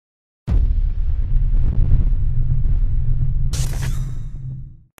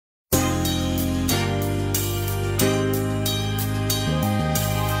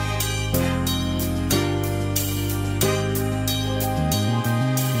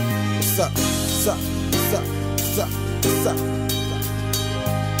suck, suck, suck, suck, suck.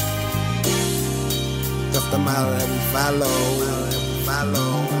 That's the model that we follow.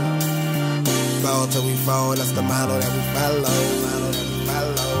 Fall till we fall, that's the model that we follow.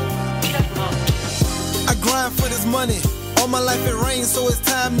 I grind for this money. All my life it rains, so it's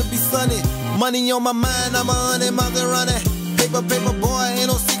time to be sunny. Money on my mind, I'm 100 miles and running. Paper, paper boy, ain't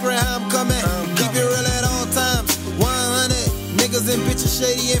no secret how I'm coming. Keep it real at all times. 100 niggas and bitches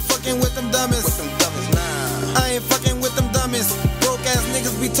shady, ain't fucking with them dummies. I ain't fucking with them dummies. Broke ass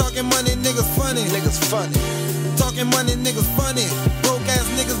niggas be talking money, niggas funny. Talking money, niggas funny. Broke ass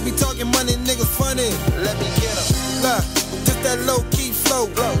niggas be talking money, niggas funny. Let me get 'em. Look, just that low key flow.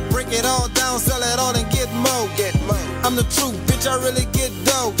 Break it all down, sell it all and get more. I'm the truth, bitch, I really get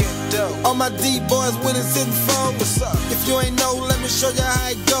dough. All my D-boys when it's hitting phone. If you ain't know, let me show you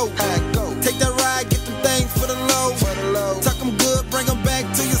how it go. Take that ride, get them things for the low. Tuck them good, bring them back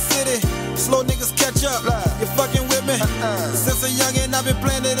to your city. Slow niggas catch up, you fucking with me. Since a youngin', I've been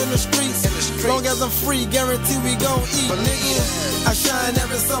playing it in the streets. Long as I'm free, guarantee we gon' eat, nigga. I shine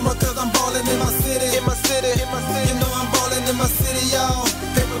every summer cause I'm ballin' in my city. You know I'm ballin' in my city, y'all.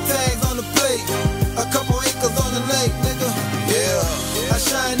 Paper tags on the plate, a couple acres on the lake, nigga. Yeah. I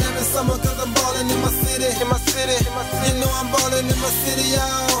shine every summer cause I'm ballin' in my city. You know I'm ballin' in my city,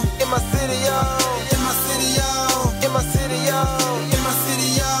 y'all. In my city, y'all.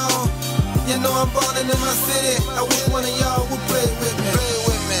 You know I'm ballin' in my city. I wish one of y'all would play with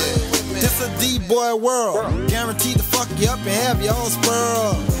me. This a D-boy world. Guaranteed to fuck you up and have you all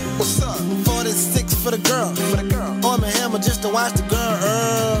spurl. What's up? 46 for the girl. Arm and hammer just to watch the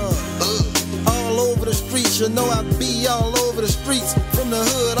girl. All over the streets, you know I be all over the streets. From the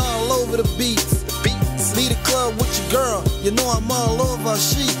hood, all over the beats. Lead a club with your girl, you know I'm all over her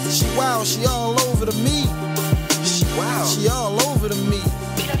sheet. She wild, she all over the meat. She all over the meat.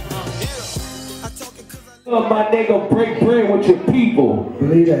 My nigga, break bread with your people.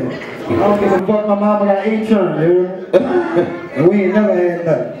 Believe that. I don't give a fuck, my mama got 8 children, you hear? And we ain't never had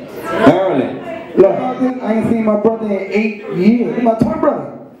nothing. Early. Look, I ain't seen my brother in 8 years. He's my twin brother.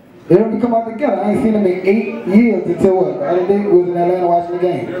 They don't come out together. I ain't seen him in 8 years until what? The other day we was in Atlanta watching the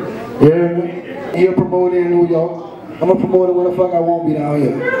game. You hear me? He a promoter in New York. I'm a promoter when the fuck I won't be down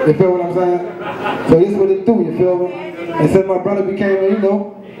here. You feel what I'm saying? So this is what it do, you feel me? And since my brother became, you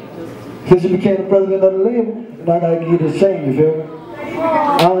know, since you became the president of the label, you know, I gotta give you this chain, you feel me?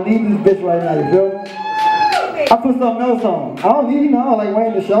 I don't need this bitch right now, you feel me? I put something else on. I don't need, you know, I don't like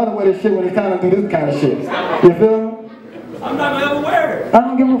wearing this shit. I don't wear this shit when it's time to do this kind of shit. You feel me? I'm not gonna ever wear it. I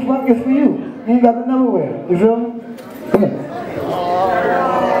don't give a fuck, it's for you. You ain't got to never wear it, you feel me? Come here.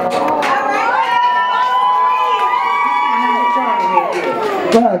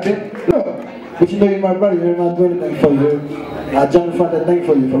 Go ahead, bitch. Look. But you know you're my brother, you're not doing anything for you. I jump in front of that thing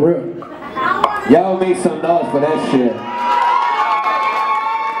for you, for real. Y'all make some noise for that shit.